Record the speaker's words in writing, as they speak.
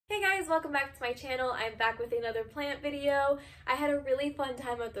Hey guys, welcome back to my channel. I'm back with another plant video. I had a really fun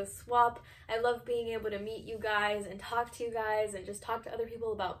time at the swap. I love being able to meet you guys and talk to you guys and just talk to other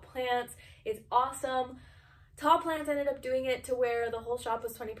people about plants. It's awesome. Tall Plants ended up doing it to where the whole shop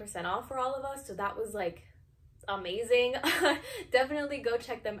was 20% off for all of us, so that was like amazing. Definitely go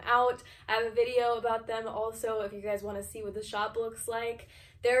check them out. I have a video about them also if you guys want to see what the shop looks like.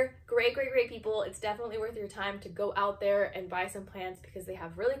 They're great people. It's definitely worth your time to go out there and buy some plants because they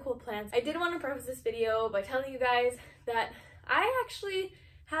have really cool plants. I did want to preface this video by telling you guys that I actually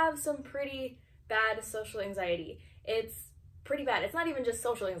have some pretty bad social anxiety. It's pretty bad. It's not even just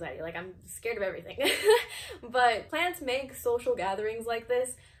social anxiety, like I'm scared of everything. But plants make social gatherings like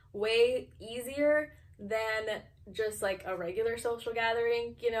this way easier than just like a regular social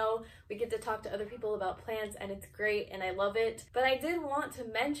gathering. You know, we get to talk to other people about plants and it's great and I love it. But I did want to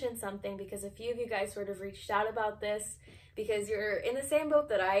mention something because a few of you guys sort of reached out about this because you're in the same boat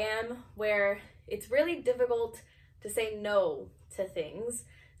that I am, where it's really difficult to say no to things.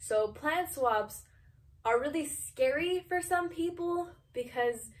 So plant swaps are really scary for some people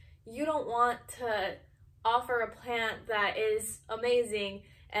because you don't want to offer a plant that is amazing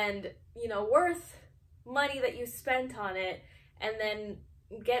and, you know, worth money that you spent on it and then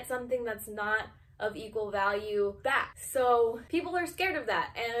get something that's not of equal value back. So people are scared of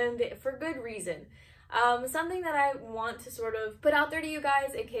that, and for good reason. Something that I want to sort of put out there to you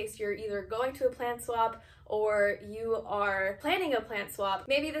guys in case you're either going to a plant swap or you are planning a plant swap,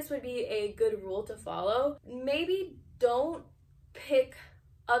 maybe this would be a good rule to follow. Maybe don't pick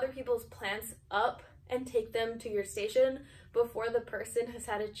other people's plants up and take them to your station before the person has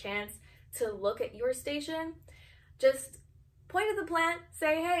had a chance to look at your station. Just point at the plant,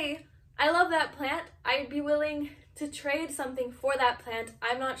 say, hey, I love that plant. I'd be willing to trade something for that plant.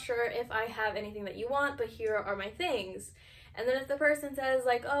 I'm not sure if I have anything that you want, but here are my things. And then if the person says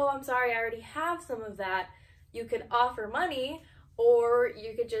like, oh, I'm sorry, I already have some of that, you could offer money, or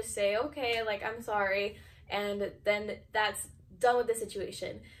you could just say, okay, like, I'm sorry, and then that's done with the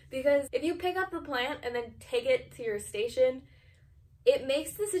situation. Because if you pick up the plant and then take it to your station, it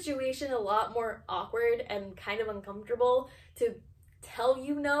makes the situation a lot more awkward and kind of uncomfortable to tell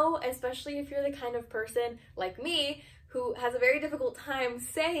you no, especially if you're the kind of person like me who has a very difficult time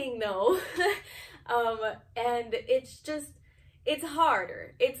saying no. And it's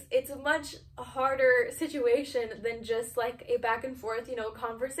harder. It's a much harder situation than just like a back and forth, you know,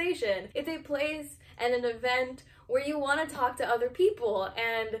 conversation. It's a place and an event where you want to talk to other people,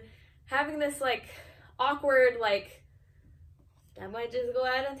 and having this like awkward like, I might just go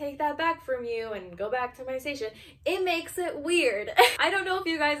ahead and take that back from you and go back to my station, it makes it weird. I don't know if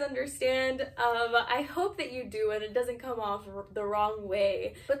you guys understand. I hope that you do and it doesn't come off the wrong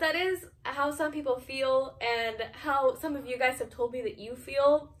way. But that is how some people feel and how some of you guys have told me that you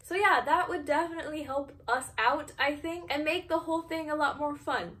feel. So yeah, that would definitely help us out, I think, and make the whole thing a lot more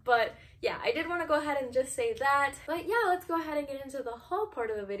fun. But yeah, I did want to go ahead and just say that. But yeah, let's go ahead and get into the haul part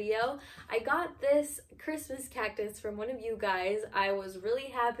of the video. I got this Christmas cactus from one of you guys. I was really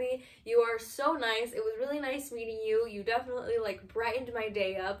happy. You are so nice. It was really nice meeting you. You definitely like brightened my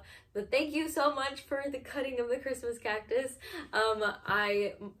day up. But thank you so much for the cutting of the Christmas cactus.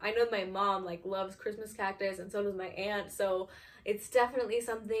 I know my mom like loves Christmas cactus, and so does my aunt, so it's definitely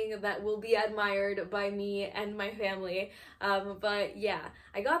something that will be admired by me and my family. But yeah,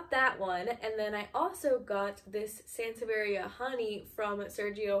 I got that one, and then I also got this Sansevieria honey from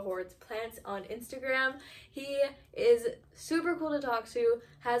Sergio Hort's Plants on Instagram. He is super cool to talk to,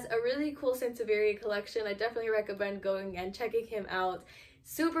 has a really cool Sansevieria collection. I definitely recommend going and checking him out.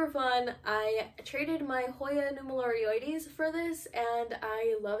 Super fun. I traded my Hoya Rangsan for this and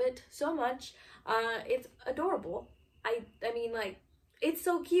I love it so much. It's adorable. I mean, like, it's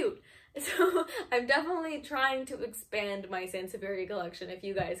so cute. So I'm definitely trying to expand my Sansevieria collection, if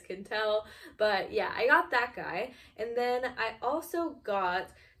you guys can tell. But yeah, I got that guy. And then I also got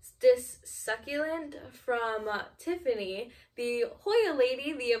this succulent from Tiffany, the Hoya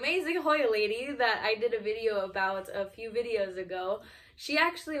lady, the amazing Hoya lady that I did a video about a few videos ago. She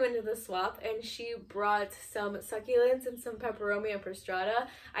actually went to the swap and she brought some succulents and some Peperomia prostrata.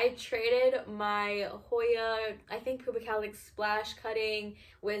 I traded my Hoya, I think Pubicalic splash cutting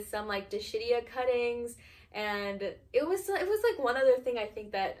with some like Dischidia cuttings, and it was like one other thing I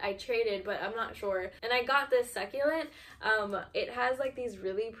think that I traded, but I'm not sure. And I got this succulent. It has like these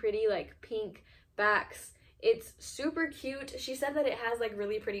really pretty like pink backs It's super cute. She said that it has like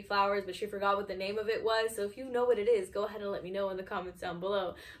really pretty flowers, but she forgot what the name of it was. So if you know what it is, go ahead and let me know in the comments down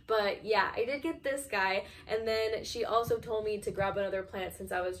below. But yeah, I did get this guy. And then she also told me to grab another plant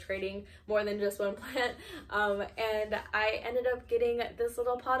since I was trading more than just one plant. And I ended up getting this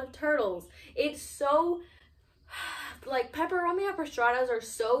little pot of turtles. It's so, like, Peperomia prostratas are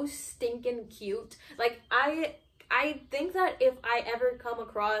so stinking cute. Like, I think that if I ever come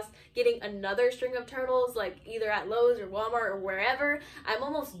across getting another string of turtles, like either at Lowe's or Walmart or wherever, I'm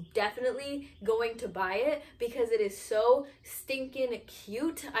almost definitely going to buy it because it is so stinking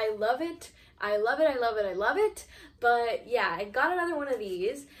cute. I love it. I love it, I love it, I love it. But yeah, I got another one of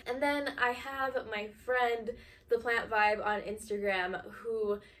these. And then I have my friend, The Plant Vibe, on Instagram,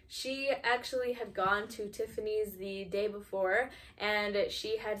 who she actually had gone to Tiffany's the day before, and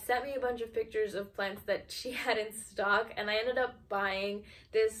she had sent me a bunch of pictures of plants that she had in stock, and I ended up buying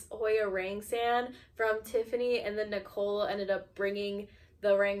this Hoya Rangsan from Tiffany, and then Nicole ended up bringing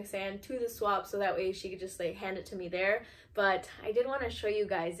the Rangsan to the swap so that way she could just like hand it to me there. But I did want to show you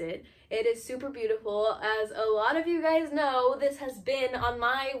guys it. It is super beautiful. As a lot of you guys know, this has been on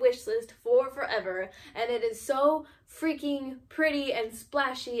my wish list for forever, and it is so freaking pretty and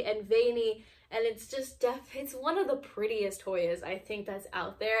splashy and veiny, and it's just it's one of the prettiest Hoyas I think that's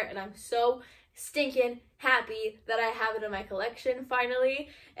out there, and I'm so stinking happy that I have it in my collection finally.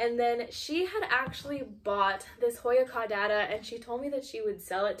 And then she had actually bought this Hoya caudata, and she told me that she would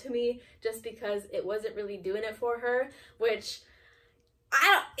sell it to me just because it wasn't really doing it for her, which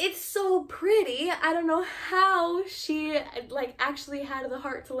it's so pretty. I don't know how she like actually had the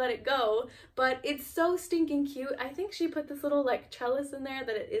heart to let it go, but it's so stinking cute. I think she put this little like trellis in there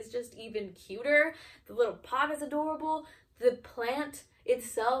that it is just even cuter. The little pot is adorable. The plant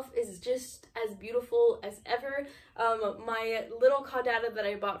itself is just as beautiful as ever. My little caudata that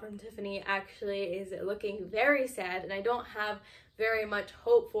I bought from Tiffany actually is looking very sad, and I don't have very much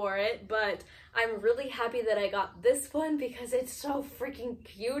hope for it, but I'm really happy that I got this one because it's so freaking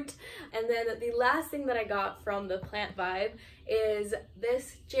cute. And then the last thing that I got from the Plant Vibe is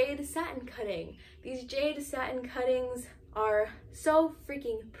this Jade satin cutting. These Jade satin cuttings are so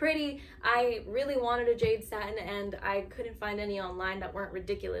freaking pretty. I really wanted a Jade satin, and I couldn't find any online that weren't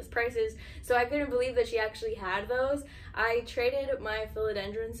ridiculous prices, so I couldn't believe that she actually had those. I traded my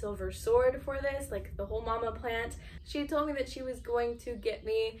philodendron silver sword for this, like the whole mama plant. She told me that she was going to get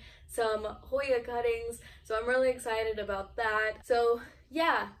me some Hoya cuttings, so I'm really excited about that. So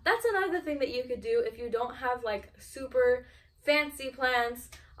yeah, that's another thing that you could do if you don't have like super fancy plants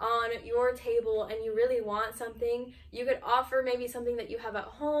on your table and you really want something. You could offer maybe something that you have at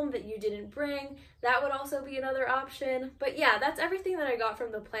home that you didn't bring. That would also be another option. But yeah, that's everything that I got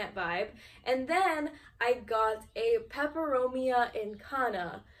from the Plant Vibe. And then I got a Peperomia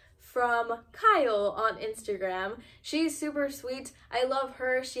incana from Kyle on Instagram. She's super sweet. I love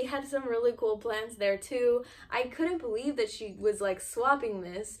her. She had some really cool plants there too. I couldn't believe that she was like swapping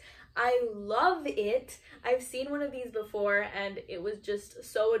this. I love it. I've seen one of these before and it was just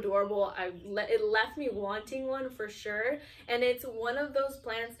so adorable. It left me wanting one for sure. And it's one of those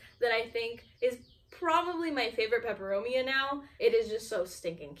plants that I think is probably my favorite Peperomia now. It is just so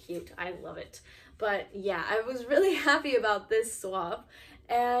stinking cute. I love it. But yeah, I was really happy about this swap.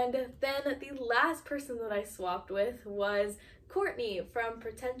 And then the last person that I swapped with was Courtney from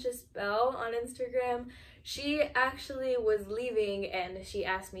Pretentious Belle on Instagram. She actually was leaving and she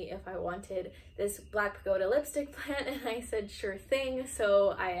asked me if I wanted this black pagoda lipstick plant, and I said sure thing,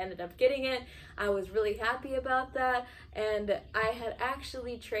 so I ended up getting it. I was really happy about that, and I had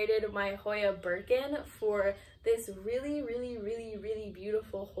actually traded my Hoya Birkin for this really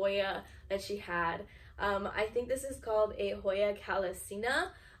beautiful Hoya that she had. I think this is called a Hoya calycina.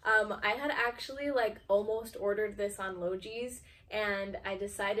 I had actually like almost ordered this on Logi's and I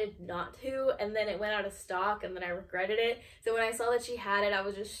decided not to, and then it went out of stock and then I regretted it. So when I saw that she had it, I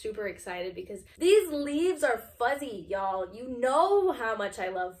was just super excited because these leaves are fuzzy, y'all. You know how much I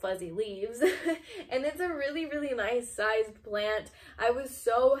love fuzzy leaves. And it's a really nice sized plant. I was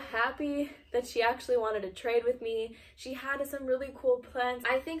so happy that she actually wanted to trade with me. She had some really cool plants.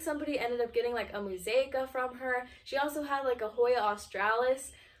 I think somebody ended up getting like a mosaica from her. She also had like a Hoya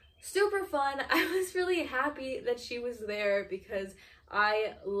australis. Super fun. I was really happy that she was there because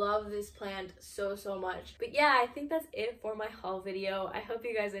I love this plant so much. But yeah, I think that's it for my haul video. I hope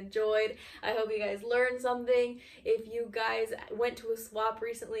you guys enjoyed. I hope you guys learned something. If you guys went to a swap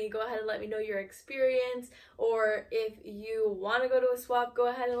recently, go ahead and let me know your experience. or if you want to go to a swap, go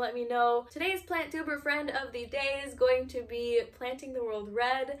ahead and let me know. Today's plant tuber friend of the day is going to be Planting the World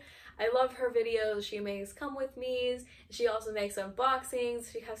Red. I love her videos. She makes come with me's. She also makes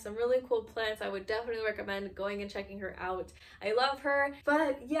unboxings. She has some really cool plants. I would definitely recommend going and checking her out. I love her.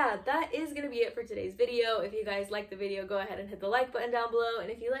 But yeah, that is gonna be it for today's video. If you guys like the video, go ahead and hit the like button down below.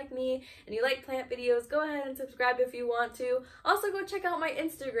 And if you like me and you like plant videos, go ahead and subscribe if you want to. Also, go check out my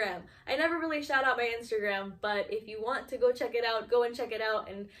Instagram. I never really shout out my Instagram, but if you want to go check it out, go and check it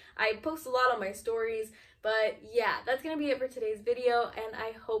out. And I post a lot on my stories. But yeah, that's gonna be it for today's video, and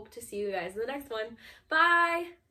I hope to see you guys in the next one. Bye!